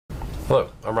Hello,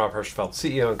 I'm Rob Hirschfeld,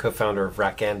 CEO and co-founder of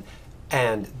RackN,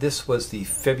 and this was the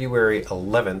February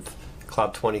 11th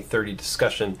Cloud 2030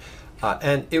 discussion.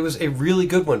 And it was a really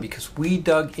good one because we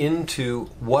dug into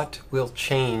what will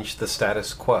change the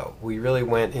status quo. We really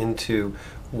went into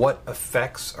what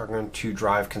effects are going to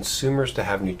drive consumers to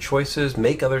have new choices,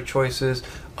 make other choices,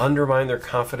 undermine their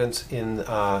confidence in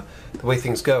the way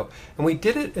things go. And we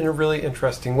did it in a really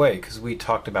interesting way because we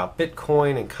talked about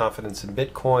Bitcoin and confidence in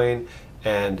Bitcoin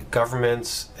and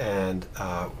governments and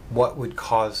what would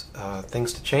cause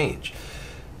things to change.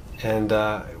 And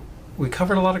we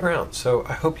covered a lot of ground. So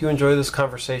I hope you enjoy this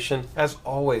conversation. As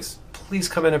always, please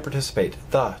come in and participate at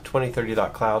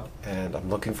the2030.cloud, and I'm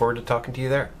looking forward to talking to you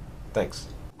there. Thanks.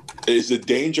 Is the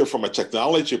danger from a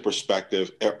technology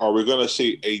perspective, are we going to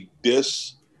see a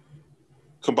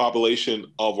discombobulation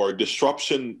of or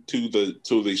disruption to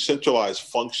the centralized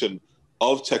function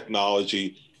of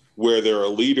technology, where there are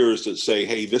leaders that say,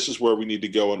 hey, this is where we need to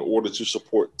go in order to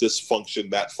support this function,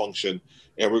 that function,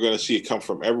 and we're going to see it come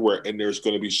from everywhere, and there's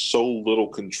going to be so little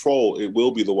control, it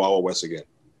will be the Wild West again.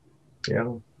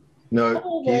 Yeah.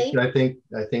 No, Keith, I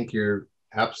think you're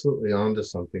absolutely onto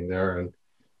something there. And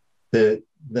the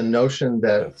notion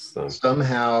that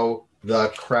somehow the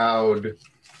crowd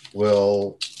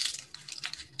will,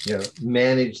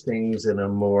 manage things in a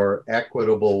more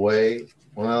equitable way,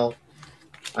 well,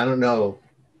 I don't know.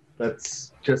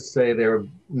 Let's just say there's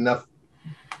enough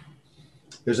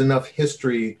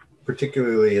history,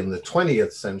 particularly in the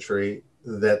 20th century,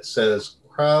 that says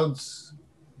crowds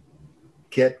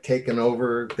get taken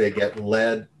over, they get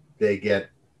led, they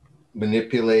get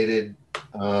manipulated.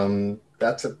 It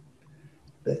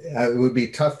would be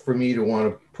tough for me to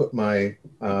want to put my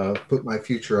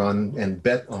future on and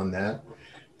bet on that.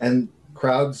 And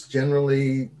crowds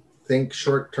generally think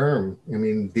short term. I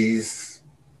mean,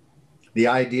 the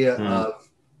idea of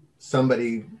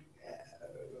somebody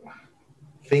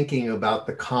thinking about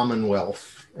the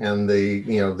Commonwealth and the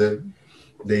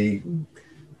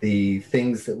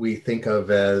things that we think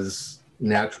of as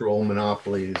natural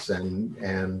monopolies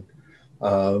and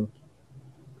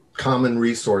common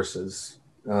resources.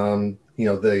 If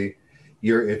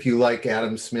you like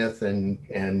Adam Smith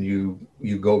and you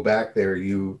go back there,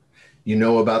 you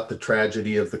know about the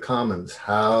tragedy of the commons.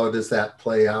 How does that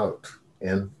play out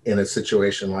in a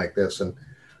situation like this? And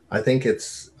I think it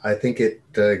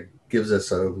gives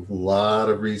us a lot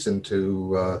of reason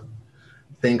to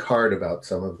think hard about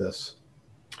some of this.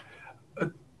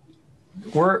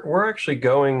 We're actually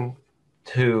going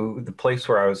to the place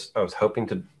where I was hoping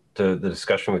to the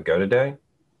discussion would go today.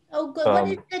 Oh, good. What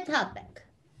is the topic?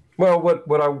 Well,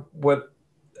 what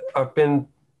I've been,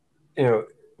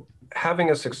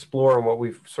 having us explore, and what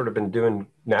we've sort of been doing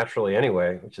naturally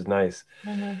anyway, which is nice,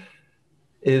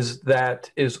 is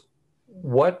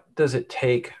what does it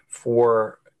take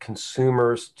for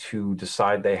consumers to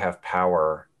decide they have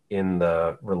power in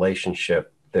the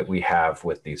relationship that we have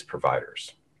with these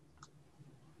providers?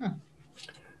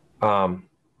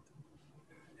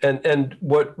 And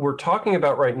what we're talking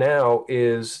about right now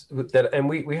is that, and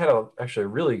we had actually a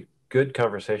really good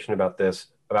conversation about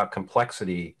this, about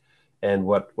complexity, and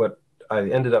what I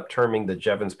ended up terming the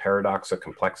Jevons paradox of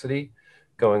complexity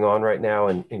going on right now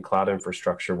in cloud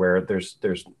infrastructure, where there's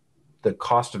the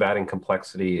cost of adding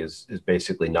complexity is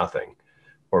basically nothing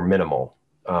or minimal.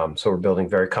 So we're building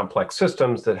very complex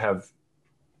systems that have,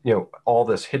 all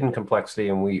this hidden complexity,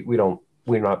 and we don't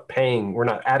feel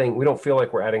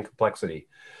like we're adding complexity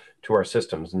to our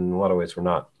systems. In a lot of ways, we're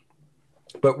not.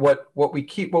 But what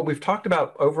we've talked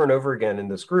about over and over again in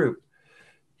this group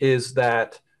is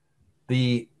that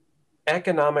the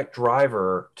economic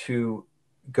driver to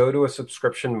go to a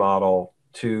subscription model,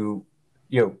 to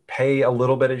pay a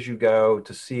little bit as you go,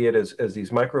 to see it as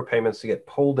these micropayments to get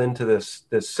pulled into this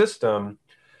system,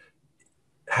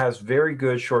 has very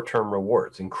good short-term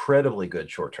rewards, incredibly good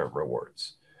short-term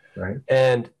rewards. Right.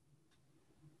 And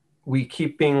we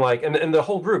keep being like, and the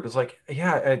whole group is like,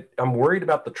 yeah, I'm worried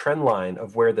about the trend line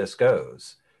of where this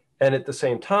goes. And at the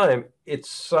same time, it's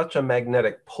such a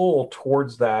magnetic pull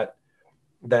towards that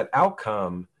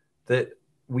outcome that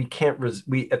we can't,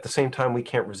 at the same time, we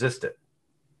can't resist it.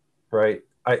 Right.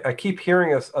 I keep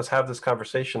hearing us have this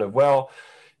conversation of, well,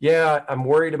 yeah, I'm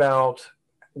worried about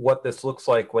what this looks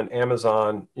like when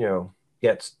Amazon,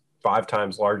 gets 5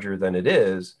 times larger than it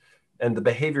is. And the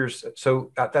behaviors,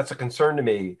 so that's a concern to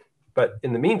me. But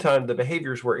in the meantime, the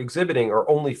behaviors we're exhibiting are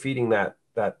only feeding that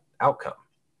outcome.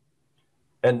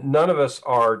 And none of us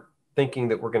are thinking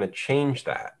that we're going to change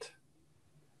that.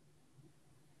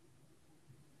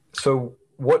 So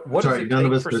what Sorry, does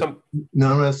it take for some?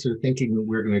 None of us are thinking that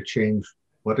we're going to change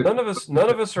what. None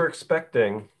of us are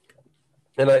expecting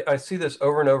and I see this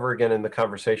over and over again in the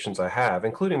conversations I have,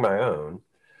 including my own,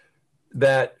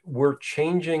 that we're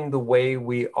changing the way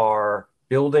we are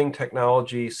building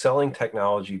technology, selling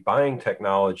technology, buying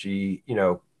technology,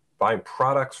 buying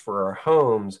products for our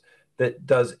homes that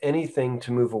does anything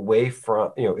to move away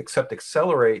from, except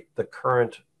accelerate the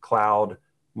current cloud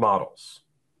models.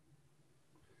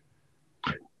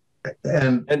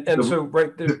 And so,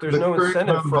 right, there's no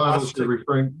incentive for us to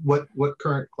referring. What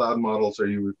current cloud models are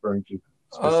you referring to?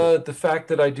 The fact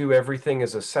that I do everything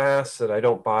as a SaaS, that I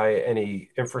don't buy any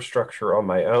infrastructure on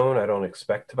my own, I don't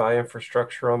expect to buy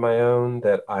infrastructure on my own,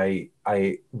 that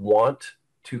I want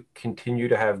to continue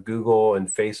to have Google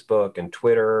and Facebook and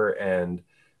Twitter and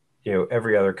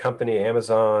every other company,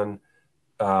 Amazon,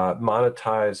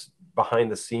 monetize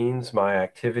behind the scenes my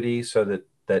activity so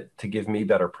that to give me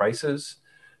better prices.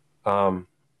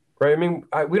 Right. I mean,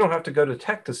 we don't have to go to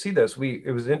tech to see this.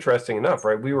 It was interesting enough,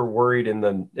 right? We were worried in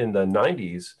the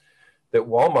 90s that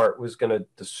Walmart was going to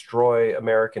destroy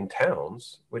American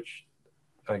towns, which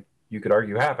you could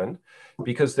argue happened,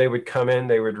 because they would come in,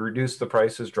 they would reduce the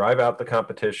prices, drive out the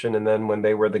competition, and then when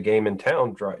they were the game in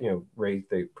town, raise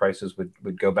the prices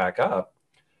would go back up,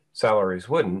 salaries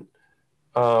wouldn't.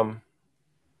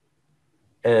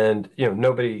 And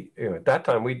nobody, at that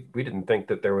time we didn't think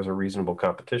that there was a reasonable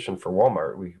competition for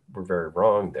Walmart. We were very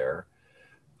wrong there.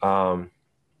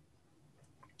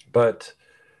 But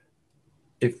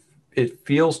it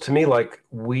feels to me like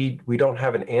we don't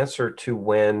have an answer to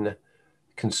when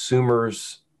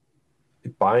consumers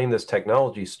buying this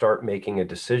technology start making a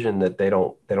decision that they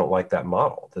don't like that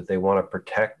model, that they want to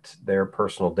protect their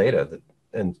personal data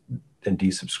and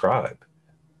desubscribe.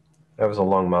 That was a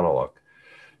long monologue.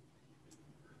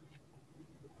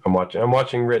 I'm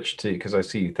watching Rich too, because I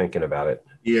see you thinking about it.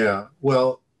 Yeah.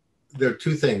 Well, there are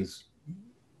two things.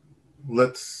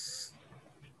 Let's,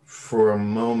 for a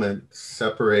moment,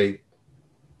 separate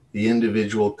the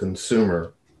individual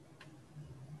consumer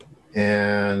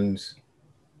and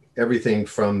everything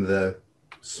from the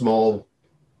small,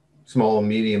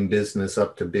 medium business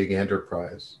up to big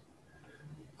enterprise.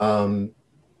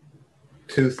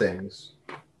 Two things.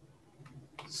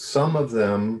 Some of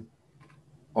them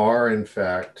are, in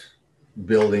fact,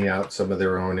 building out some of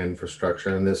their own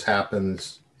infrastructure. And this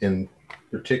happens in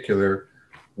particular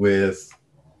with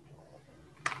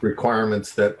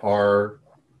requirements that are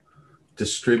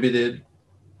distributed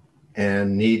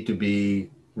and need to be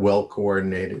well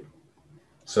coordinated.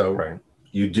 So right.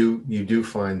 you do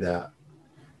find that.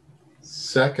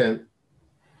 Second,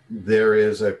 there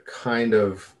is a kind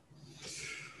of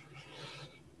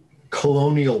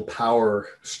colonial power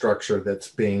structure that's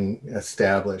being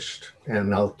established.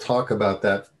 And I'll talk about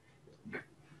that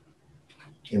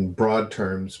in broad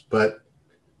terms, but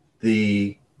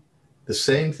the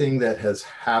same thing that has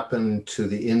happened to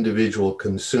the individual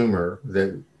consumer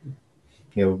that,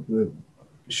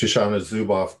 Shoshana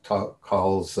Zuboff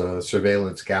calls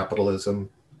surveillance capitalism.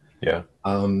 Yeah.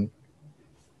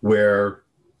 Where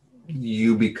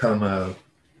you become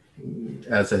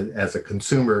as a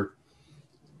consumer,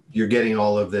 you're getting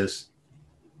all of this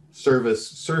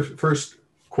service first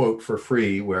quote for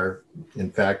free, where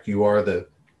in fact you are the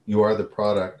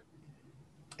product,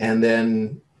 and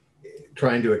then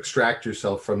trying to extract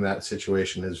yourself from that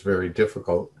situation is very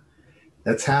difficult.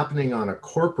 That's happening on a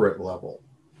corporate level,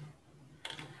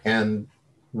 and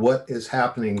what is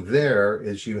happening there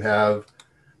is you have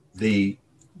the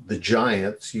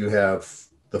giants, you have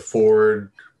the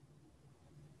Ford.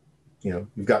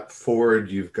 You've got Ford,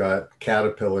 you've got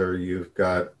Caterpillar, you've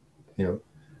got,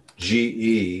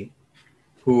 GE,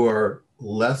 who are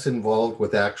less involved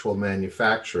with actual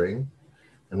manufacturing,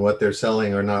 and what they're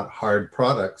selling are not hard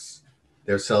products.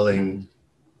 They're selling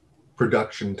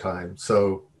production time.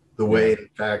 So the way, in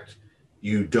fact,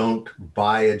 you don't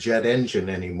buy a jet engine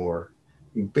anymore.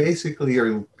 You basically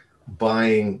are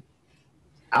buying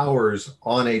hours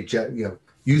on a jet,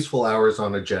 useful hours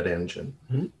on a jet engine,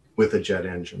 with a jet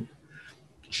engine.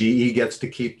 GE gets to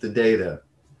keep the data.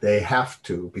 They have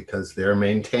to, because they're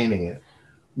maintaining it,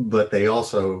 but they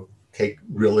also take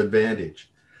real advantage.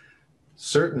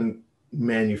 Certain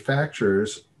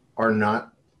manufacturers are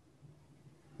not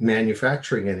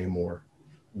manufacturing anymore.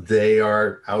 They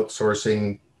are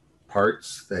outsourcing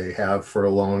parts. They have for a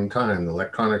long time. The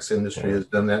electronics industry has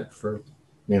done that for,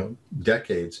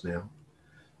 decades now.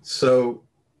 So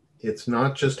it's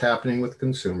not just happening with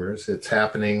consumers, it's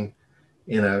happening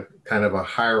in a kind of a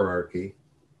hierarchy,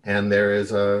 and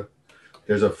there's a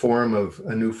new form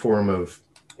of,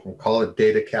 we'll call it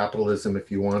data capitalism if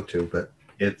you want to, but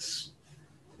it's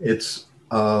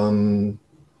going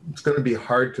to be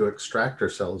hard to extract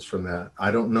ourselves from that.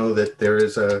 I don't know that there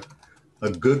is a a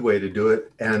good way to do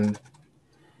it, and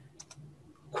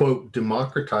quote,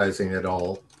 democratizing it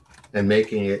all and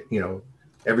making it,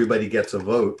 everybody gets a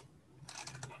vote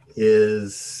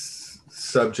is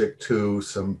subject to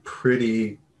some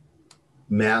pretty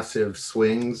massive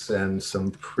swings and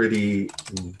some pretty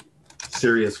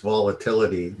serious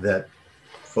volatility that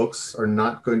folks are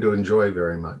not going to enjoy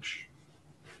very much.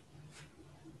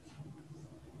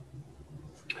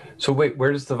 So wait,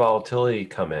 where does the volatility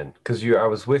come in? Because I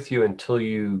was with you until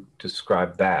you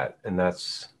described that, and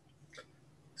that's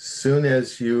soon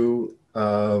as you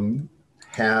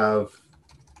have,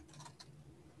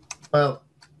 well,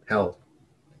 hell,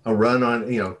 a run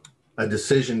on, a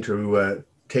decision to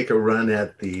take a run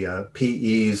at the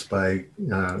PEs by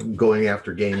going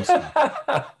after games.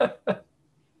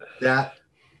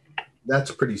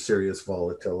 That's pretty serious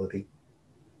volatility.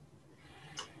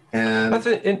 And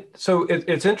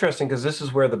it's interesting because this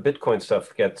is where the Bitcoin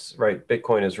stuff gets right.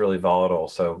 Bitcoin is really volatile,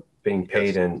 so being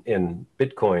paid in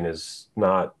Bitcoin is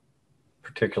not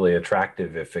particularly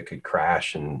attractive if it could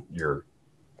crash and you're.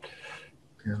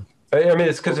 Yeah. I mean,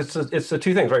 it's because it's the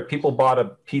two things, right? People bought a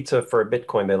pizza for a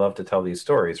Bitcoin. They love to tell these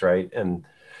stories, right? And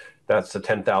that's a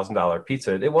 $10,000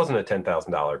 pizza. It wasn't a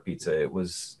 $10,000 pizza. It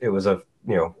was a It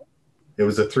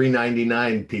was a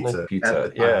 $3.99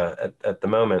 pizza. At the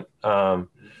moment.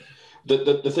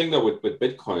 The thing though with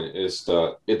Bitcoin is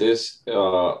that it is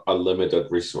a limited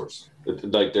resource.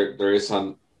 There's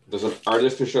an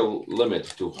artificial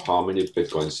limit to how many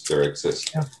Bitcoins there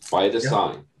exist by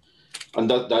design. And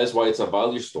that is why it's a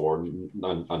value store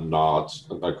and not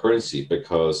a currency,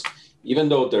 because even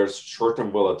though there's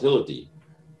short-term volatility,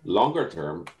 longer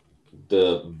term,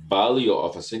 the value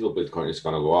of a single Bitcoin is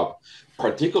going to go up,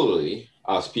 particularly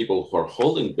as people who are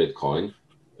holding Bitcoin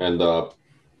end up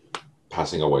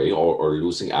passing away or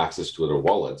losing access to their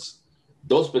wallets.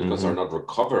 Those Bitcoins are not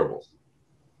recoverable.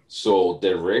 So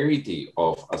the rarity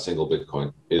of a single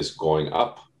Bitcoin is going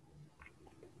up.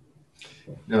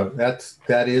 No,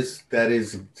 that is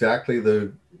exactly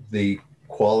the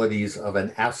qualities of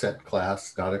an asset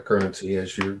class, not a currency,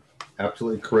 as you're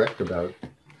absolutely correct about.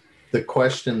 The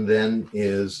question then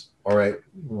is, all right,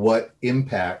 what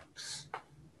impacts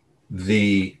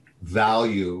the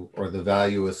value or the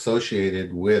value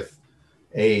associated with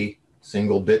a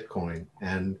single Bitcoin?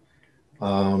 And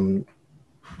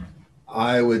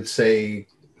I would say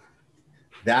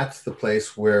that's the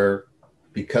place where,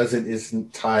 because it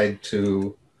isn't tied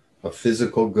to a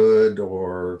physical good,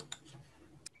 or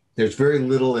there's very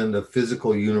little in the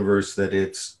physical universe that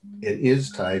it is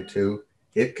tied to,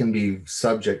 it can be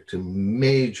subject to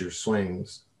major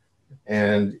swings.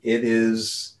 And it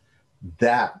is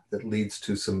that leads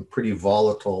to some pretty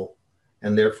volatile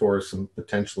and therefore some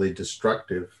potentially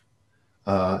destructive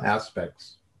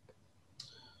aspects.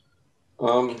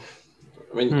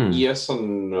 Yes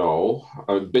and no.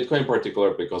 Bitcoin in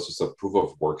particular, because it's a proof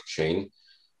of work chain,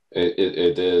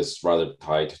 it is rather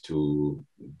tied to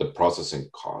the processing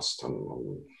cost,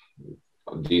 and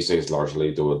these days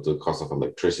largely to the cost of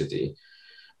electricity.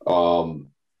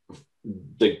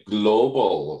 The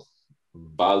global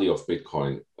value of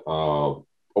Bitcoin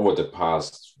over the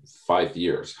past 5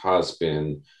 years has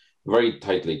been very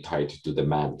tightly tied to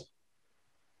demand.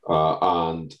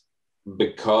 And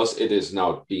because it is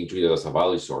now being treated as a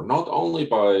value store, not only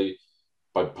by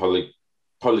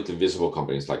publicly visible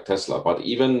companies like Tesla, but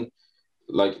even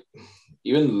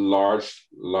large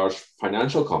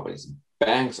financial companies,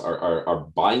 banks are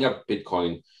buying up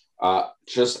Bitcoin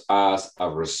just as a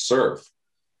reserve,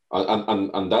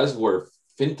 and that's where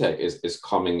fintech is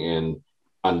coming in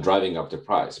and driving up the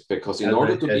price. Because in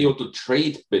order to be able to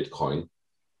trade Bitcoin,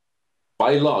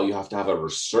 by law, you have to have a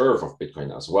reserve of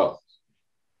Bitcoin as well.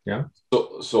 Yeah.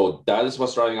 So that is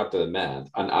what's driving up the demand.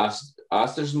 And as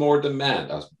there's more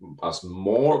demand, as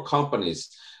more companies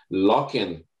lock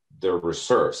in their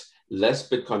reserves, less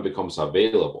Bitcoin becomes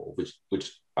available,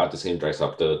 which at the same drives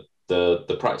up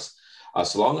the price.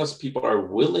 As long as people are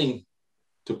willing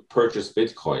to purchase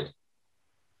Bitcoin,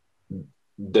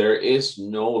 there is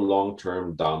no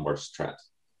long-term downwards trend.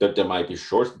 That there might be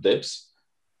short dips,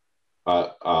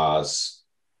 as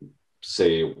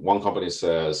say one company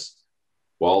says,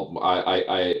 well,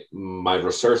 my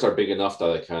reserves are big enough that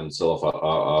I can sell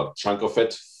off a chunk of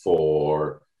it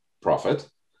for profit,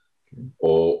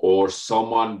 or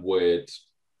someone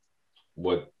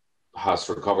has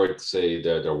recovered, say,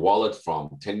 their wallet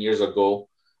from 10 years ago,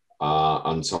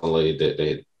 and suddenly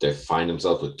they find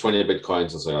themselves with 20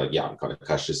 Bitcoins and say, like, yeah, I'm going to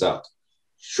cash this out.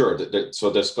 Sure,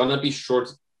 so there's going to be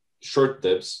short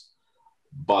dips,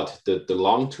 but the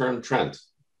long-term trend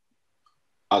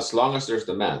as long as there's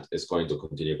demand, it's going to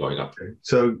continue going up. Okay.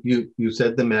 So you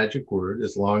said the magic word,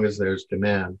 as long as there's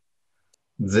demand.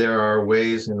 There are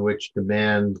ways in which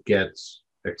demand gets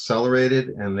accelerated,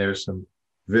 and there's some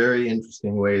very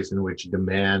interesting ways in which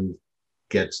demand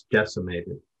gets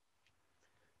decimated.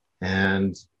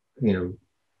 And,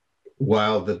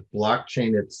 while the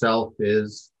blockchain itself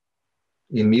is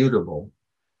immutable,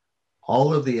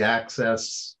 all of the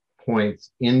access points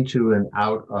into and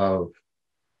out of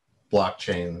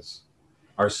blockchains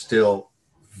are still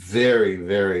very,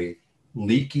 very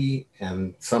leaky,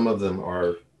 and some of them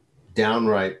are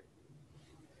downright,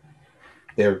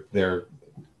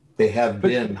 they have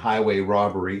been highway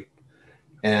robbery.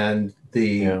 And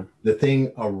the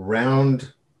thing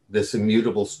around this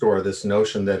immutable store, this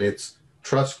notion that it's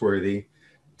trustworthy,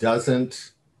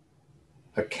 doesn't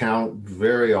account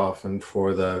very often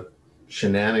for the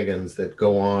shenanigans that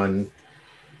go on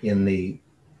in the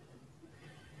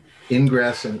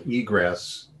ingress and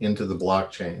egress into the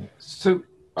blockchain. So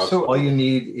all you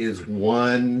need is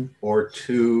one or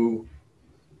two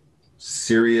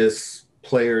serious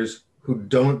players who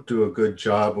don't do a good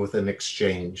job with an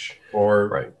exchange,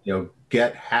 or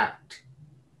get hacked.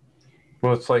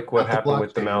 Well, it's like what happened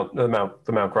with the Mount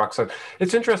Grok site.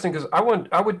 It's interesting because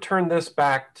I would turn this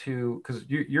back to, because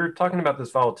you're talking about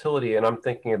this volatility, and I'm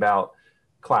thinking about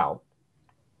cloud.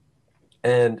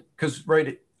 And because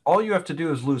all you have to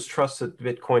do is lose trust that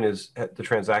Bitcoin the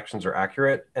transactions are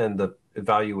accurate, and the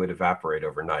value would evaporate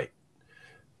overnight.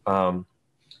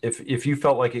 If you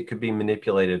felt like it could be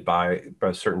manipulated by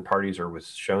certain parties, or was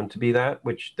shown to be that,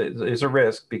 which is a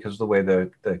risk because of the way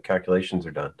the calculations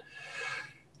are done.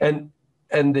 And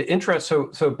the interest,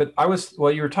 but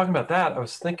while you were talking about that, I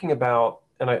was thinking about,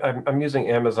 and I'm using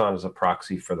Amazon as a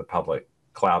proxy for the public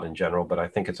cloud in general, but I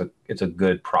think it's a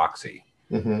good proxy,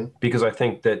 because I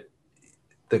think that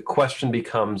the question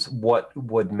becomes, what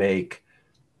would make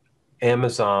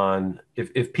Amazon,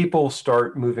 if people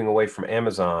start moving away from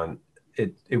Amazon,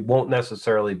 it won't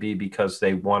necessarily be because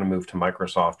they want to move to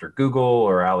Microsoft or Google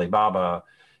or Alibaba.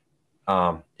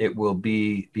 It will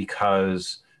be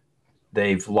because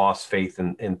they've lost faith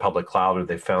in public cloud, or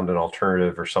they've found an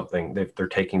alternative or something. They're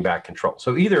taking back control.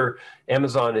 So either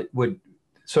Amazon I'm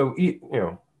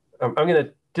going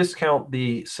to discount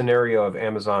the scenario of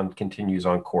Amazon continues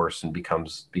on course and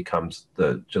becomes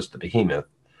just the behemoth,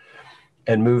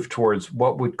 and move towards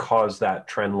what would cause that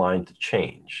trend line to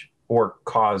change, or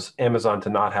cause Amazon to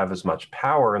not have as much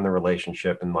power in the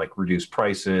relationship, and like reduce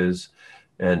prices,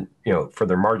 and for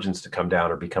their margins to come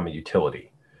down, or become a utility.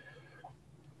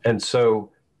 And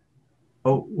so,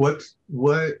 why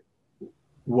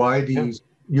do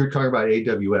you're talking about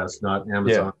AWS, not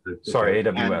Amazon? Yeah. Sorry,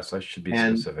 AWS. I should be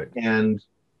specific. And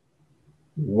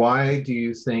why do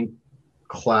you think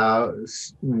cloud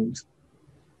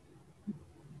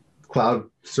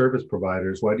service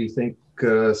providers, why do you think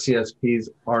CSPs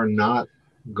are not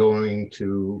going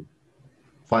to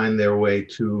find their way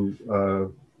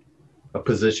to a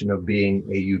position of being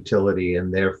a utility,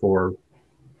 and therefore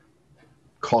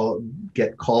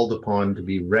get called upon to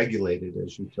be regulated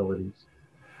as utilities?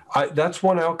 That's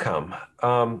one outcome.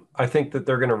 I think that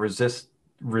they're going to resist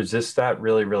that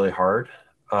really, really hard.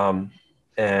 And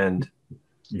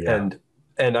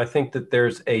I think that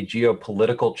there's a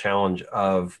geopolitical challenge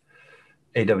of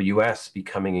AWS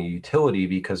becoming a utility,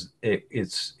 because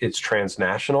it's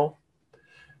transnational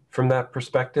from that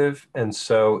perspective. And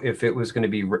so if it was going to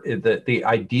be the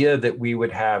idea that we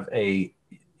would have a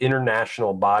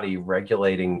international body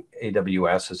regulating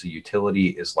AWS as a utility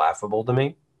is laughable to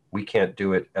me. We can't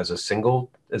do it as a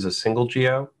single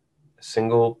geo, a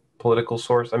single political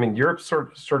source. I mean, Europe's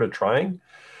sort of trying,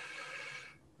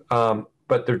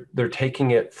 but they're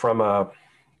taking it from a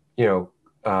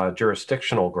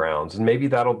jurisdictional grounds, and maybe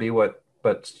that'll be what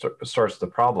starts the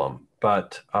problem.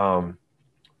 But I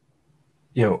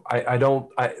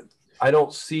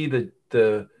don't see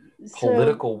the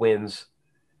political wins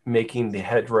making the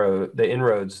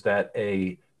inroads that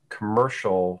a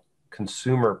commercial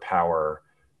consumer power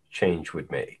change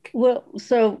would make. Well,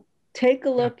 so take a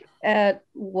look at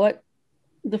what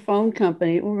the phone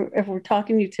company, if we're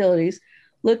talking utilities,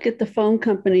 look at the phone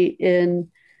company in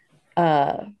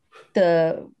the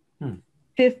 50s,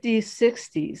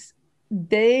 60s.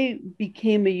 They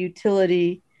became a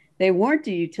utility. They weren't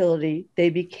a utility.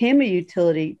 They became a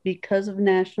utility because of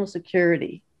national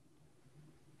security.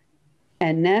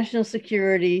 And national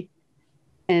security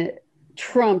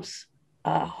trumps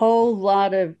a whole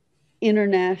lot of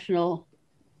international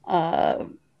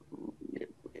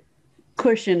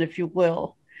cushion, if you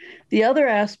will. The other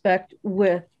aspect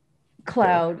with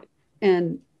cloud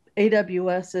and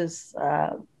AWS's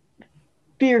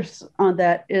fierce on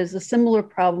that is a similar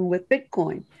problem with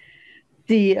Bitcoin.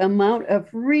 The amount of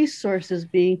resources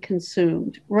being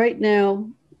consumed. Right now,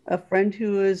 a friend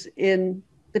who is in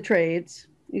the trades,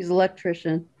 he's an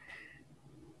electrician,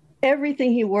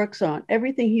 everything he works on,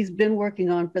 everything he's been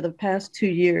working on for the past 2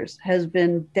 years has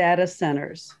been data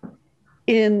centers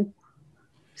in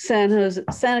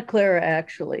Santa Clara,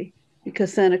 actually,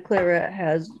 because Santa Clara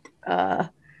has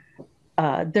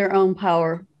their own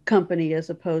power company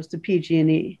as opposed to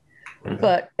PG&E. Mm-hmm.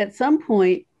 But at some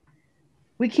point,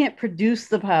 we can't produce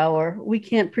the power, we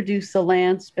can't produce the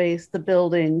land space, the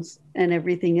buildings, and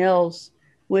everything else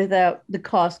without the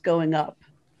cost going up.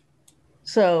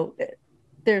 So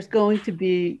there's going to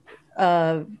be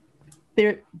there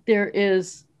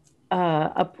is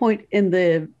a point in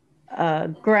the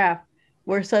graph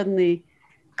where suddenly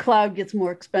cloud gets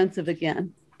more expensive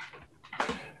again.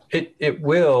 It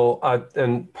will,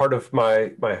 and part of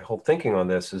my whole thinking on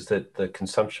this is that the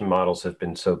consumption models have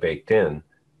been so baked in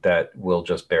that we'll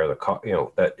just bear the cost. You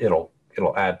know, that it'll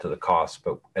add to the cost,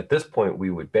 but at this point we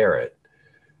would bear it.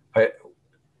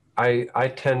 I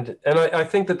tend, and I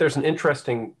think that there's an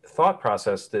interesting thought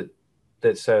process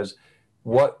that says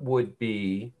what would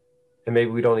be, and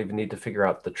maybe we don't even need to figure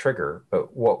out the trigger,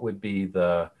 but what would be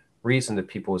the reason that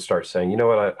people would start saying, you know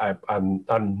what,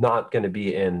 I'm not going to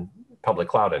be in public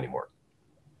cloud anymore.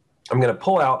 I'm going to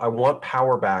pull out. I want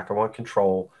power back. I want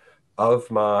control of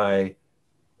my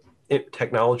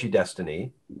technology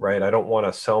destiny, right? I don't want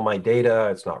to sell my data.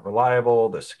 It's not reliable.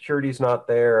 The security's not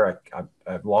there. I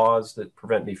have laws that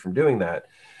prevent me from doing that.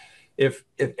 If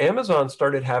Amazon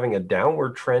started having a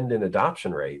downward trend in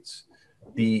adoption rates,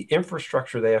 the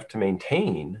infrastructure they have to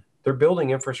maintain, they're building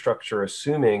infrastructure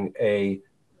assuming a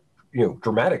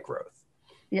dramatic growth.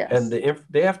 Yes. And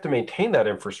they have to maintain that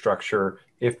infrastructure.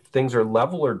 If things are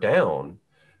level or down,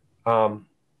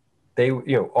 they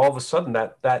all of a sudden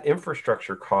that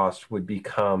infrastructure cost would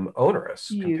become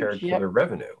onerous compared to their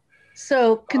revenue.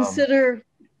 So consider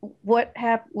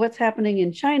what's happening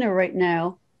in China right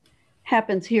now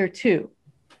happens here too.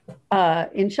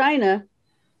 In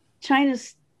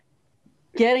China's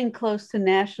getting close to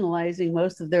nationalizing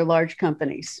most of their large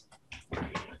companies.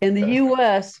 In the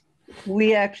US,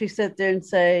 we actually sit there and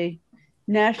say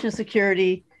national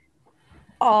security,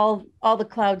 all the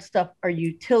cloud stuff are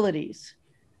utilities.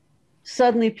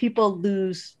 Suddenly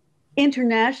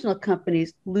international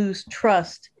companies lose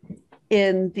trust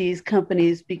in these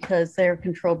companies because they're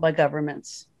controlled by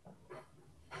governments.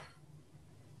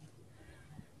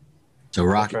 So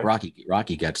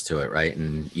Rocky gets to it, right?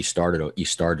 And you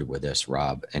started with this,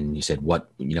 Rob, and you said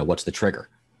what's the trigger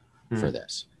for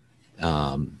this?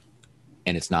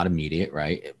 And it's not immediate,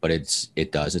 right? But it's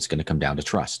going to come down to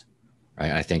trust, right?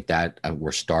 I think that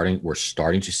we're starting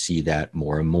to see that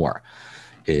more and more.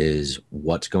 Is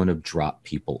what's going to drop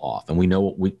people off, and we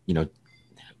know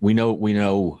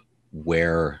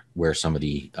where some of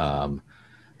the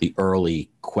early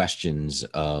questions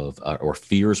of or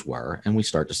fears were, and we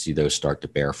start to see those start to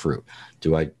bear fruit.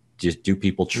 Do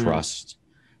people trust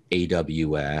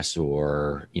AWS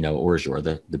or Azure,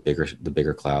 the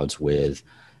bigger clouds with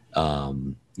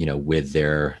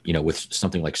with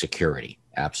something like security?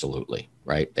 Absolutely,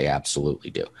 right? They absolutely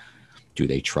do. Do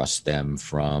they trust them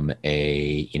from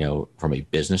a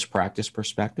business practice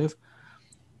perspective?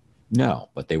 No,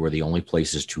 but they were the only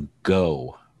places to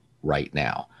go right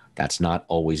now. That's not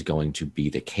always going to be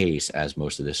the case as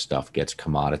most of this stuff gets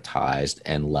commoditized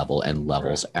and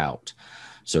levels out.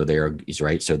 So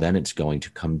right. So then it's going to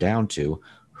come down to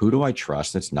who do I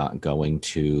trust that's not going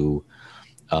to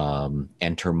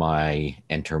enter my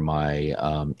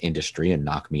industry and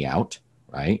knock me out,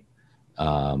 right?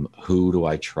 Who do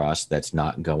I trust that's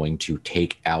not going to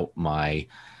take out my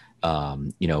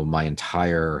my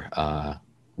entire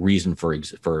reason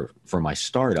for my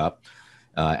startup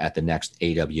at the next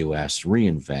AWS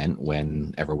reInvent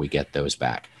whenever we get those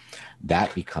back?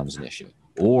 That becomes an issue.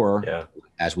 Or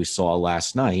as we saw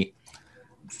last night,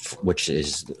 which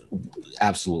is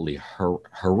absolutely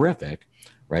horrific,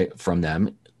 right, from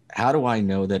them. How do I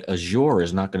know that Azure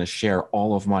is not going to share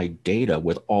all of my data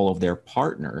with all of their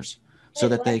partners so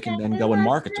that they can then go and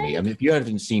market to me? I mean, if you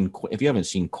haven't seen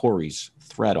Corey's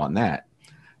thread on that,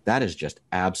 that is just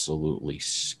absolutely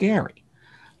scary.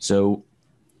 So,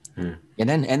 and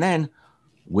then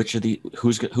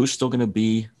who's still going to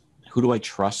be? Who do I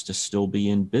trust to still be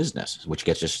in business? Which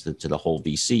gets us to the whole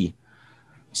VC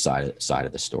side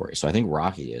of the story. So I think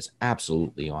Rocky is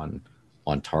absolutely on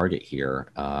target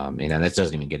here, and that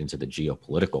doesn't even get into the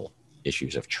geopolitical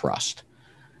issues of trust.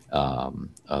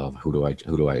 Of who do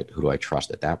I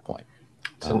trust at that point?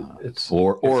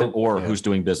 Or who's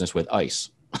doing business with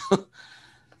ICE?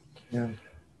 Yeah.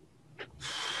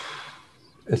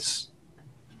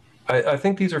 I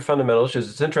think these are fundamental issues.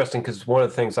 It's interesting because one of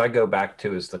the things I go back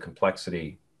to is the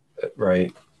complexity,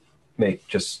 right? And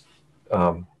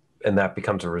that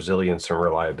becomes a resilience and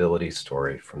reliability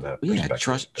story from that perspective.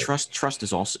 Trust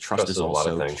is also a lot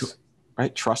of things.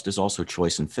 Right. Trust is also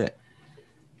choice and fit.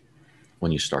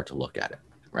 When you start to look at it,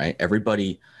 right?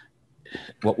 Everybody,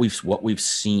 what we've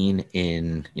seen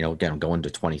in, again, going to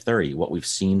 2030, what we've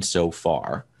seen so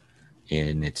far,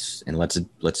 and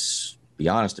let's be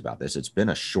honest about this, it's been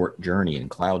a short journey in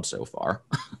cloud so far.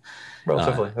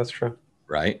 Relatively, that's true.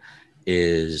 Right?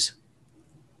 Is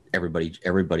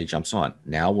everybody jumps on.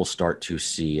 Now we'll start to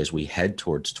see, as we head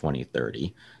towards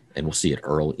 2030, and we'll see it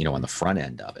early, on the front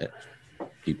end of it,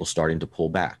 people starting to pull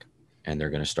back, and they're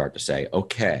going to start to say,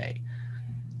 okay,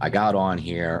 I got on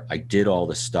here, I did all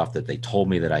the stuff that they told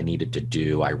me that I needed to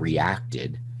do, I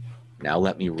reacted. Now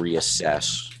let me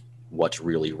reassess what's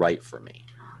really right for me.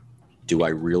 Do I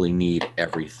really need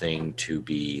everything to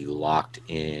be locked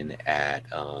in at,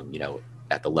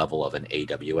 at the level of an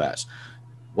AWS?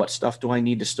 What stuff do I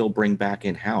need to still bring back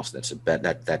in house?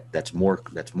 That's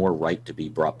more right to be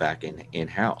brought back in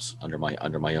house under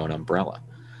my own umbrella.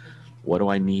 What do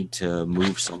I need to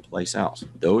move someplace else?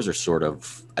 Those are sort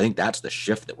of, I think that's the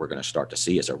shift that we're going to start to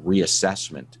see, is a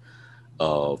reassessment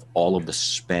of all of the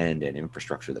spend and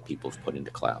infrastructure that people have put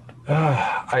into cloud.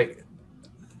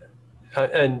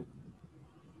 And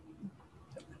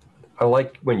I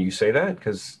like when you say that,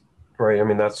 because, right, I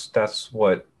mean, that's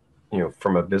what,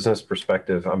 from a business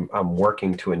perspective, I'm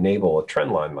working to enable a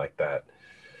trend line like that.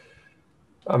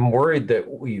 I'm worried that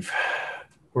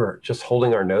we're just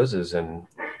holding our noses and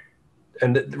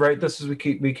right, this is, we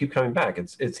keep coming back.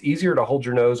 It's easier to hold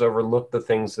your nose, overlook the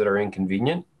things that are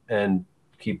inconvenient, and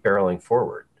keep barreling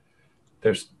forward.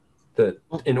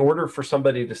 In order for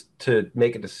somebody to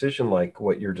make a decision like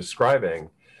what you're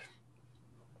describing,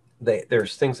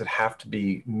 there's things that have to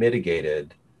be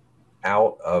mitigated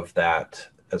out of that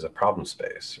as a problem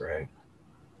space, right?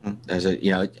 As a,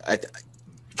 it's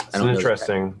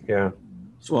interesting, yeah.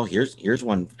 So, well, here's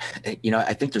one.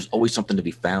 I think there's always something to be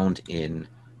found in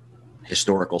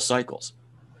historical cycles.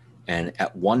 And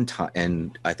at one time,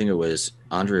 and I think it was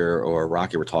Andrea or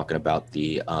Rocky were talking about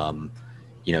the,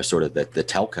 sort of the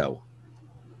telco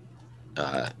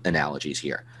analogies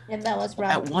here. And that was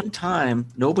right. At one time,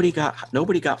 nobody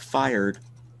got fired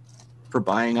for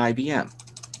buying IBM.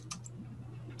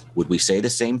 Would we say the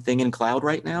same thing in cloud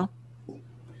right now?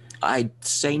 I'd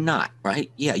say not,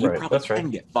 right? Yeah, you probably can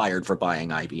get fired for buying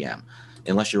IBM,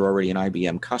 unless you're already an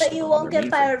IBM customer. But you won't get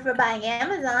fired for buying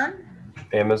Amazon.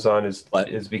 Amazon is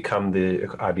become the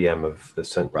IBM of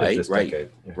this decade.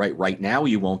 Yeah. Right now,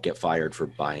 you won't get fired for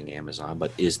buying Amazon,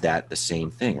 but is that the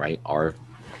same thing, right?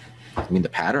 The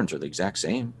patterns are the exact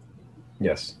same.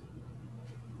 Yes.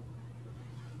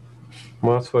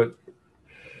 Well, that's what.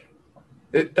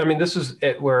 This is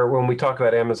where when we talk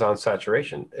about Amazon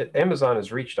saturation, Amazon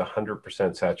has reached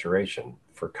 100% saturation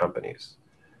for companies,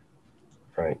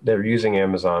 right? They're using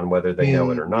Amazon whether they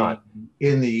know it or not.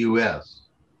 In the U.S.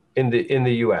 In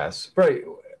the U.S., right?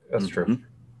 That's true.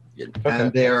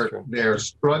 And they're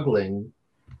struggling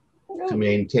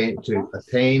to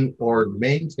attain or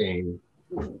maintain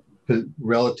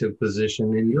relative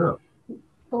position in Europe.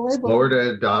 Slower to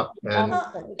adopt, and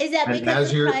is that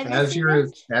because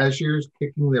Azure's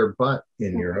kicking their butt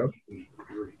in Europe,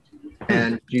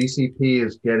 and GCP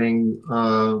is getting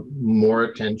more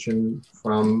attention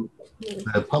from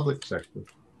the public sector.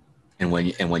 And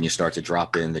when you start to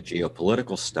drop in the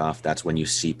geopolitical stuff, that's when you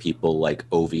see people like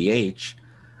OVH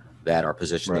that are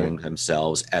positioning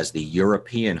themselves as the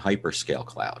European hyperscale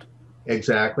cloud.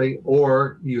 Exactly.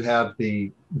 Or you have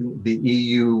the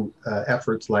EU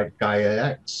efforts like Gaia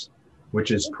X,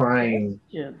 which is trying,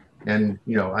 and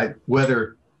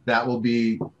whether that will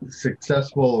be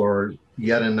successful or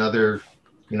yet another,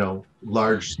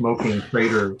 large smoking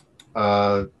crater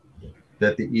that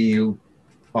the EU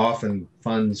often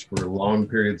funds for long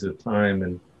periods of time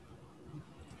and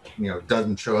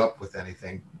doesn't show up with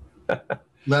anything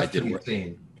left to be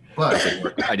seen.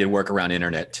 But I did work around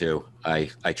internet too. I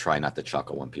try not to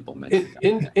chuckle when people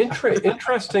mention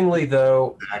interestingly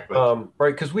though,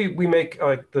 right, because we make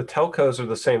the telcos are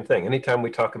the same thing. Anytime we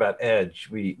talk about edge,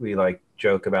 we like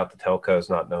joke about the telcos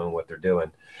not knowing what they're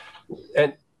doing,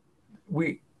 and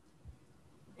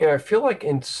I feel like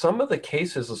in some of the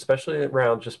cases, especially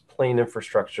around just plain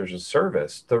infrastructure as a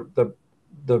service, the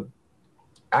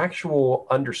actual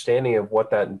understanding of what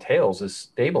that entails is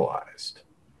stabilized.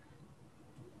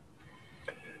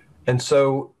 And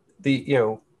so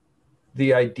the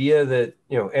idea that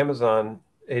Amazon,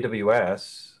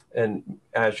 AWS, and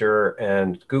Azure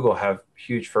and Google have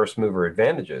huge first mover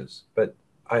advantages, but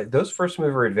those first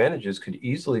mover advantages could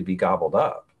easily be gobbled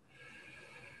up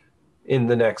in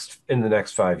the next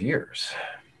 5 years.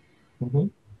 Mm-hmm.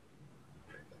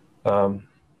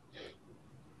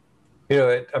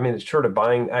 It's short of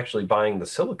actually buying the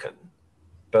silicon,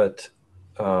 but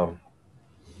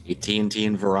AT&T and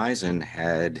Verizon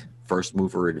had first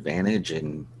mover advantage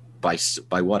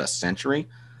by what, a century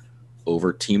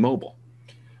over T-Mobile.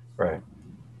 Right.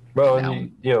 Well, Now,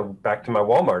 and back to my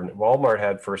Walmart. Walmart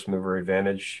had first mover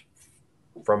advantage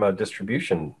from a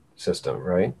distribution system,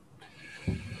 right?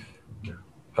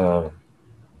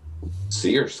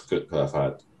 Sears could have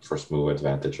had first mover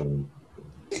advantage on.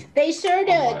 They sure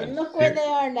did. Online. And look where they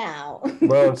are now.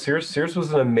 Well, and Sears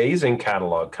was an amazing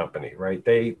catalog company, right?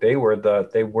 They were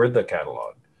the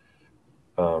catalog.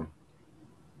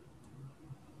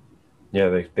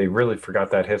 They really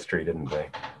forgot that history, didn't they?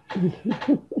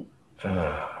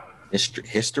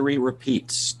 History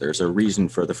repeats. There's a reason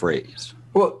for the phrase.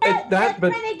 Well, that kind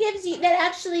of gives you, that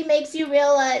actually makes you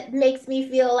realize, makes me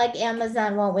feel like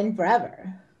Amazon won't win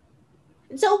forever.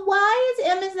 So why is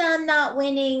Amazon not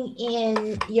winning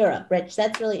in Europe, Rich?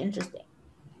 That's really interesting.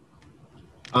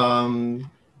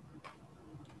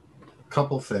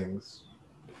 Couple things.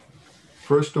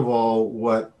 First of all,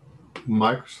 what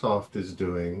Microsoft is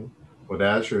doing, what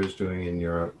Azure is doing in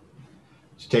Europe,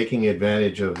 is taking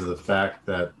advantage of the fact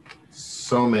that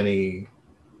so many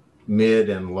mid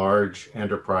and large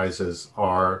enterprises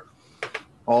are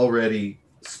already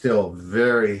still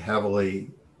very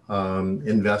heavily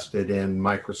invested in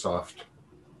Microsoft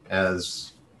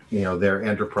as their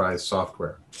enterprise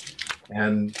software.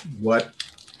 And what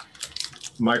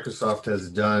Microsoft has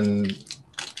done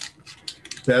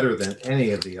better than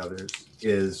any of the others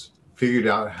is figured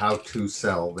out how to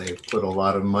sell. They've put a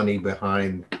lot of money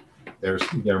behind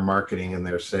their marketing and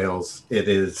their sales.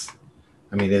 It's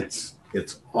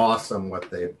awesome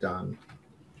what they've done.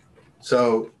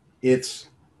 So it's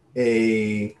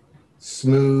a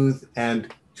smooth,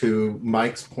 and to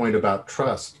Mike's point about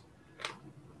trust,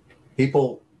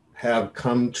 people have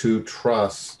come to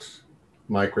trust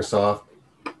Microsoft,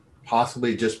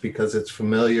 possibly just because it's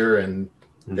familiar and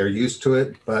they're used to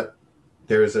it, but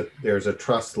there's a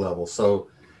trust level. So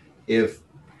if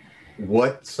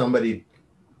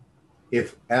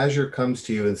Azure comes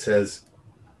to you and says,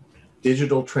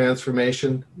 digital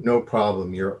transformation, no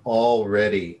problem. You're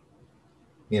already,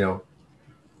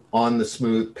 on the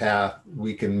smooth path.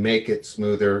 We can make it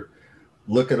smoother.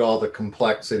 Look at all the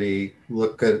complexity.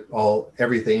 Look at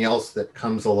everything else that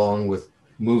comes along with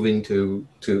moving to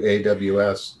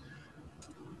AWS.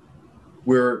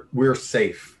 We're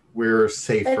safe. We're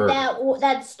safer. But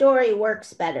that story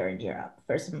works better in Europe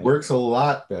for some reason. Works a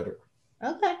lot better.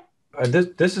 Okay.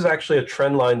 This is actually a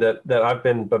trend line that I've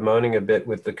been bemoaning a bit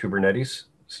with the Kubernetes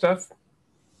stuff.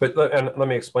 But let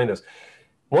me explain this.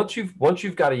 Once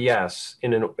you've got a yes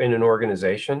in an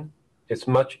organization, it's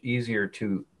much easier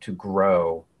to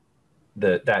grow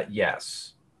that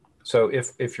yes. So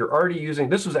if you're already using,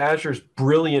 this was Azure's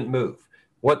brilliant move.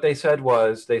 What they said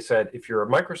was, if you're a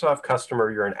Microsoft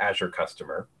customer, you're an Azure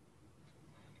customer,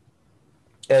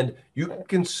 and you can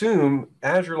consume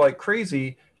Azure like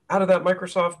crazy out of that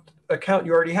Microsoft account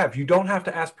you already have. You don't have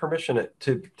to ask permission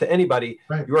to anybody.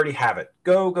 Right. You already have it.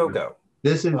 Go.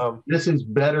 This is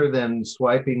better than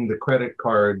swiping the credit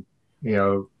card.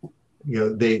 The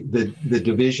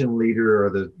division leader or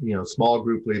the small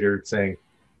group leader saying,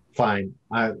 "Fine,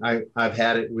 I've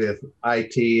had it with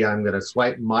IT. I'm going to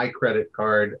swipe my credit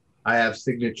card. I have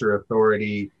signature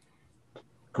authority.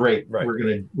 Great. Right.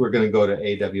 We're gonna go to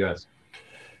AWS."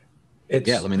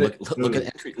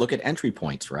 Look at entry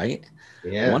points, right?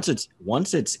 Yeah.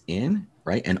 Once it's in,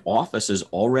 right, and Office is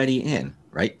already in,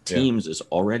 right? Teams is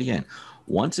already in.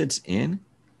 Once it's in,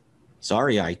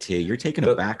 sorry, IT, you're taking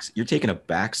a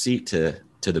back seat to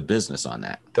the business on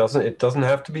that. It doesn't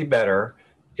have to be better.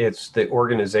 It's the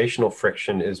organizational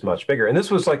friction is much bigger. And this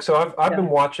was like, so I've been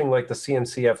watching like the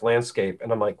CNCF landscape,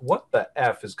 and I'm like, what the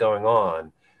F is going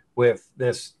on with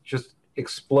this just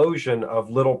explosion of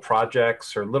little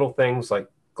projects or little things like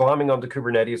glomming onto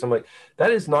Kubernetes? I'm like,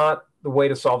 that is not the way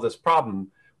to solve this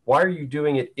problem. Why are you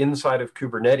doing it inside of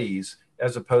Kubernetes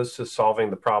as opposed to solving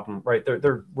the problem? Right?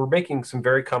 We're making some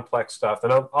very complex stuff,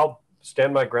 and I'll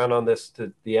stand my ground on this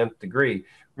to the nth degree.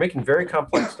 We're making very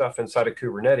complex stuff inside of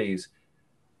Kubernetes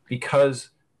because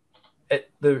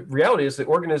the reality is that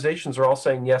organizations are all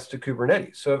saying yes to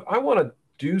Kubernetes. So if I want to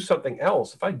do something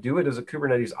else, if I do it as a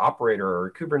Kubernetes operator or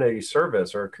a Kubernetes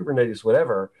service or a Kubernetes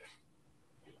whatever,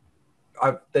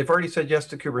 they've already said yes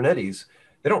to Kubernetes.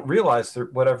 They don't realize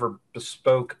whatever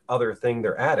bespoke other thing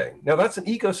they're adding. Now that's an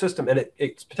ecosystem, and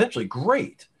it's potentially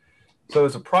great, So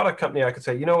as a product company, I could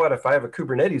say, you know what, if I have a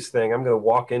Kubernetes thing, I'm going to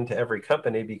walk into every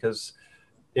company because,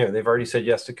 you know, they've already said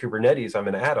yes to Kubernetes. I'm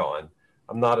an add-on.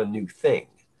 I'm not a new thing.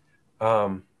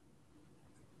 And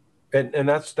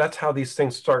that's how these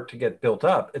things start to get built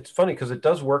up. It's funny because it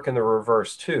does work in the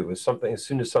reverse too. As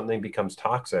soon as something becomes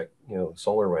toxic, you know,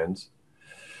 SolarWinds,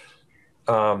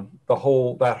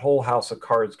 that whole house of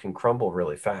cards can crumble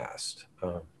really fast.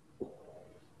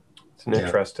 It's an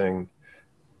interesting.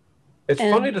 It's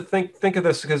funny to think of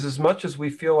this because as much as we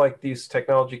feel like these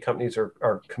technology companies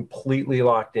are completely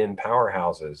locked in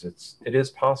powerhouses, it is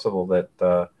possible that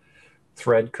the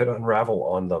thread could unravel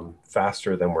on them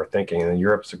faster than we're thinking, and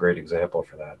Europe's a great example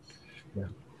for that. Yeah,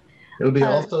 it'll be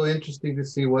also interesting to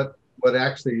see what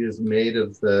actually is made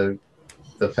of the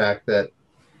fact that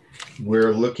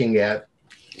we're looking at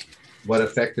what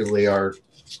effectively are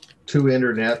two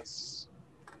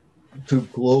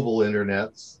global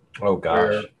internets. Oh gosh.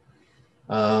 Where,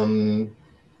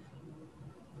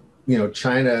 you know,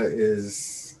 China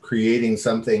is creating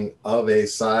something of a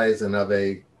size and of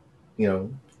a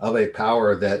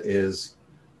power that is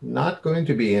not going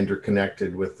to be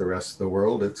interconnected with the rest of the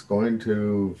world. It's going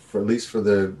to, at least for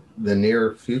the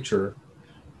near future,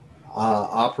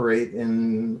 operate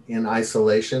in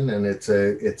isolation, and it's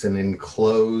an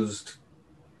enclosed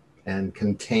and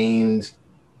contained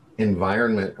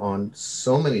environment on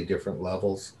so many different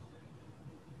levels.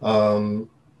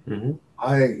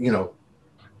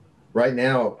 Right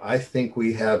now, I think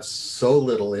we have so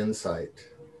little insight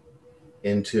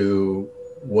into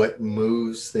what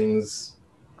moves things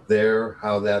there,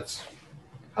 how that's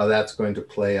going to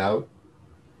play out.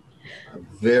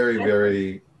 Very,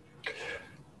 very,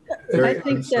 very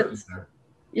uncertain there.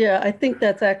 Yeah, I think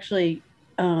that's actually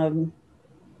from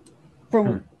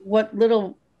what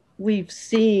little we've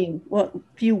seen, what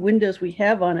few windows we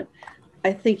have on it.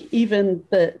 I think even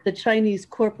the Chinese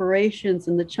corporations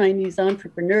and the Chinese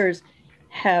entrepreneurs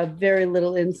have very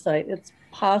little insight. It's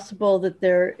possible that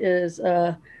there is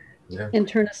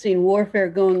internecine warfare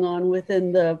going on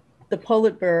within the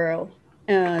Politburo,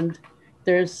 and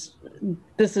this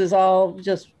is all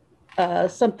just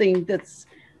something that's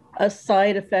a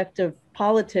side effect of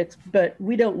politics, but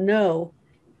we don't know,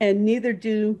 and neither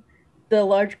do the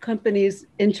large companies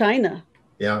in China.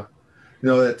 Yeah,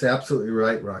 no, that's absolutely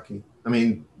right, Rocky. I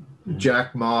mean,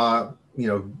 Jack Ma,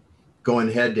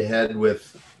 going head to head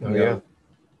with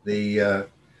the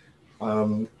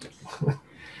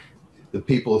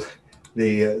people,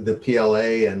 the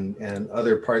PLA and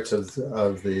other parts of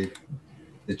the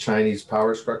Chinese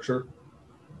power structure.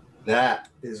 That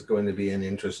is going to be an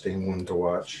interesting one to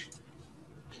watch.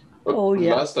 Oh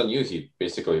yeah. Last I knew, he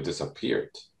basically disappeared.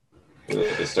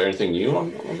 Is there anything new on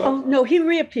that? Oh no, he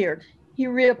reappeared.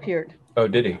 Oh,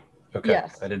 did he? Okay.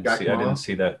 Yes. I didn't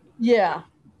see that. Yeah,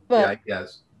 but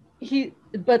yes.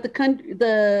 But the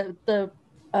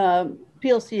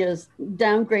PLC has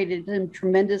downgraded him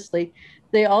tremendously.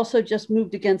 They also just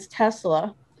moved against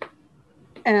Tesla,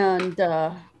 and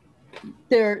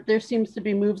there seems to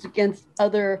be moves against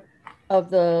other of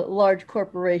the large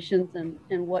corporations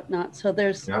and whatnot. So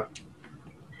there's something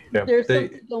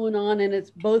going on, and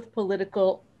it's both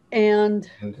political and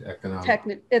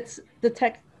economic. It's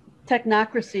the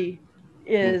technocracy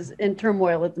is in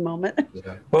turmoil at the moment.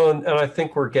 Yeah. Well, and I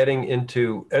think we're getting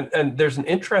into and there's an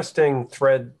interesting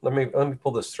thread. Let me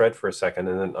pull this thread for a second,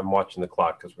 and then I'm watching the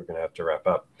clock because we're going to have to wrap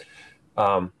up.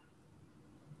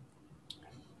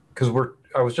 Because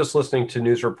I was just listening to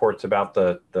news reports about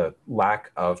the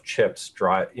lack of chips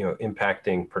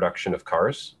impacting production of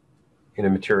cars in a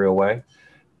material way.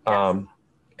 Yes.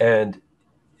 And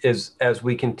as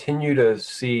we continue to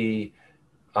see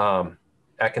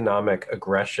economic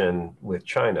aggression with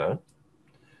China,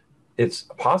 it's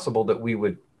possible that we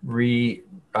would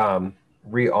re-onshore.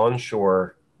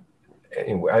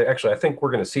 Actually, I think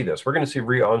we're going to see this. We're going to see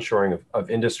re-onshoring of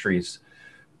industries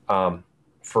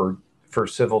for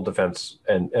civil defense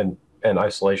and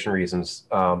isolation reasons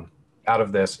out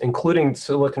of this, including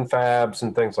silicon fabs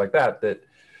and things like that.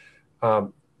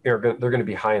 They're going to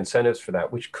be high incentives for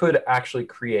that, which could actually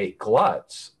create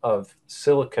gluts of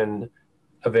silicon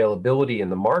availability in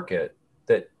the market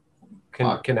that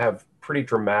can have pretty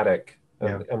dramatic.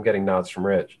 I'm getting nods from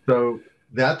Rich. So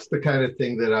that's the kind of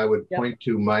thing that I would point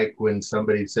to, Mike, when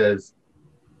somebody says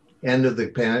end of the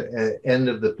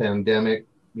pandemic,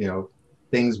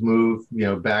 things move,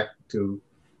 back to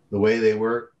the way they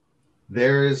were.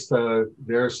 There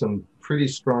are some pretty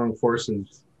strong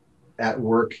forces at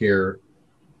work here,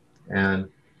 and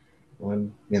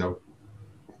when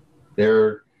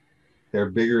they're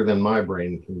bigger than my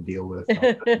brain can deal with.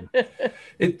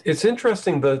 It's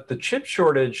interesting. The chip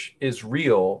shortage is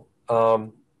real.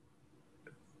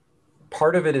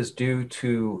 part of it is due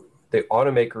to the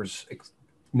automakers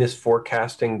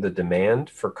misforecasting the demand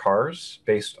for cars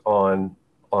based on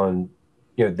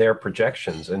their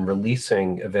projections and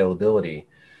releasing availability.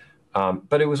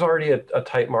 But it was already a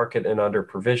tight market and under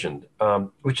provisioned,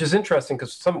 which is interesting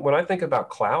because when I think about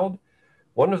cloud,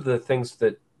 one of the things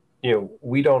that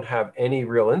we don't have any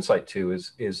real insight to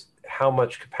is how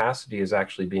much capacity is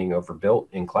actually being overbuilt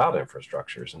in cloud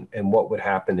infrastructures, and what would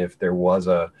happen if there was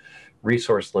a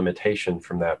resource limitation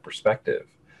from that perspective.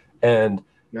 And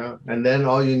then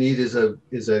all you need is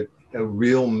a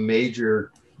real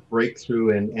major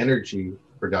breakthrough in energy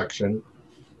production,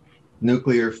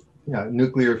 nuclear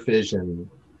fission,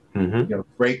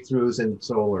 breakthroughs in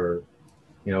solar,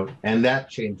 and that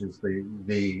changes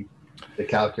the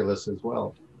calculus as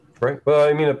well. Right. Well,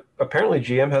 I mean, apparently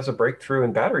GM has a breakthrough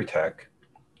in battery tech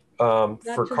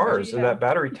for cars, and that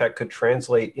battery tech could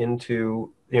translate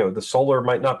into, the solar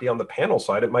might not be on the panel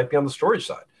side, it might be on the storage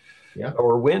side,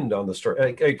 or wind on the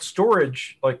storage. Like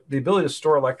storage, like the ability to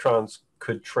store electrons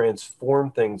could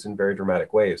transform things in very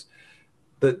dramatic ways.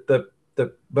 The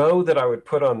bow that I would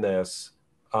put on this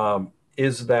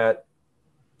is that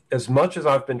as much as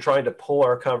I've been trying to pull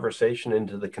our conversation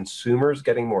into the consumers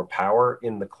getting more power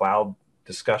in the cloud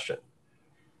discussion,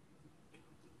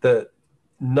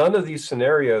 none of these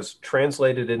scenarios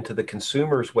translated into the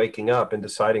consumers waking up and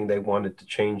deciding they wanted to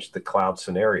change the cloud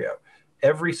scenario.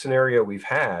 Every scenario we've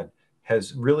had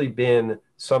has really been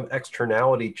some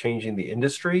externality changing the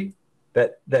industry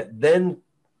that then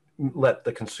let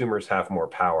the consumers have more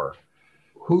power.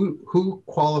 Who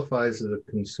qualifies as a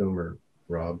consumer,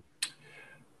 Rob?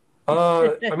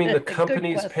 I mean, the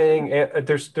company's paying.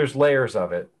 There's layers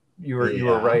of it. You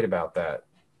were right about that,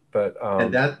 but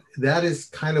and that is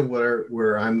kind of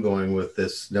where I'm going with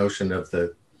this notion of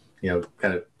the,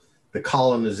 kind of the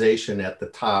colonization at the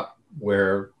top,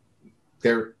 where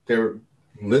they're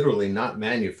literally not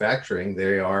manufacturing.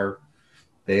 They are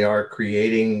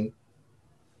creating,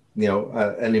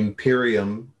 an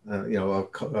imperium,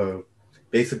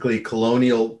 basically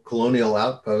colonial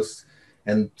outposts,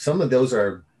 and some of those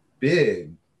are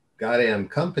big goddamn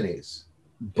companies,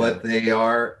 but they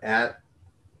are at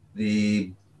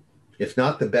the, if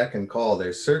not the beck and call,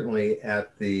 they're certainly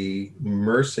at the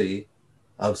mercy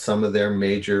of some of their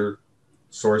major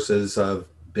sources of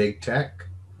big tech.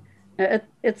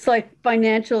 It's like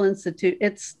financial institute.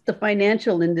 It's the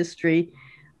financial industry.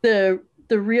 The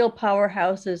real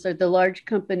powerhouses are the large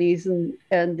companies and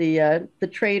the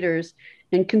traders,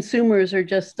 and consumers are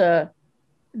just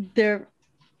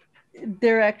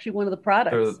they're actually one of the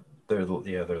products. They're the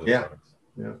products.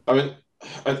 Yeah. I mean,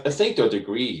 I think to a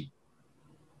degree,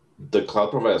 the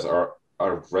cloud providers are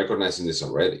recognizing this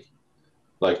already.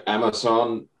 Like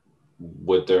Amazon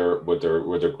with their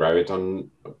Graviton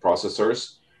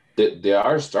processors, they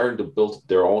are starting to build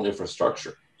their own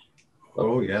infrastructure.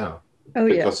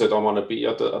 Because they don't want to be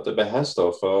at the behest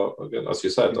of, again, as you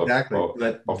said, exactly. of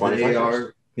they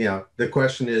are. The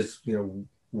question is,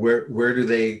 where do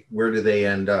they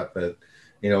end up?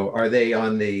 Are they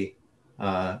on the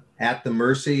at the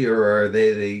mercy, or are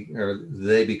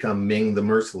they become Ming the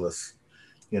Merciless?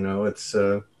 It's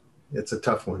a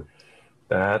tough one.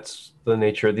 That's the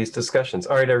nature of these discussions.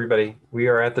 All right, everybody, we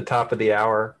are at the top of the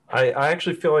hour. I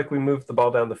actually feel like we moved the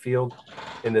ball down the field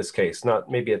in this case.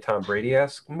 Not maybe a Tom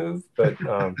Brady-esque move, but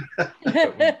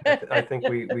I think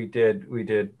we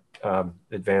did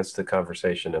advance the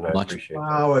conversation, and I appreciate it.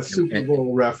 Wow, a Super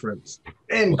Bowl reference.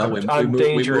 And I'm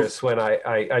dangerous when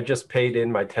I just paid in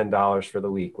my $10 for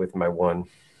the week with my one.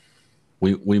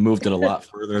 We moved it a lot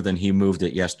further than he moved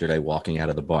it yesterday walking out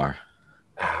of the bar.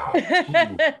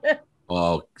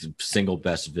 Oh, single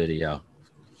best video.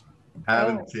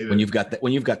 Haven't seen it.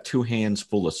 When you've got two hands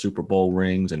full of Super Bowl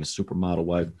rings and a supermodel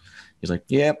wife, he's like,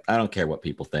 "Yep, I don't care what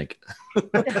people think."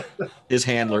 his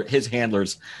handlers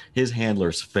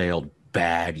failed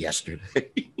bad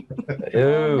yesterday.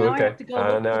 Oh, okay.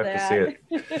 Now I have to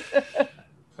see it.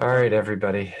 All right,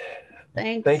 everybody.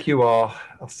 Thanks. Thank you all.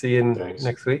 I'll see you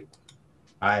next week.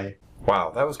 Bye.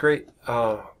 Wow, that was great.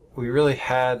 We really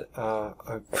had a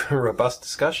robust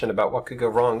discussion about what could go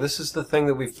wrong. This is the thing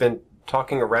that we've been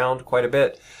talking around quite a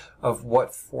bit, of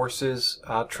what forces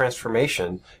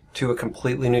transformation to a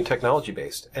completely new technology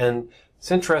base. And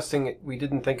it's interesting, we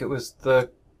didn't think it was the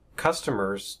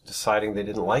customers deciding they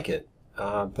didn't like it,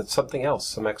 but something else,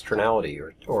 some externality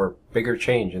or bigger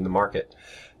change in the market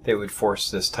that would force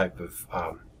this type of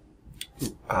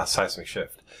seismic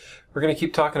shift. We're going to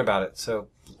keep talking about it, so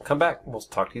come back. We'll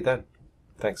talk to you then.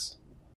 Thanks.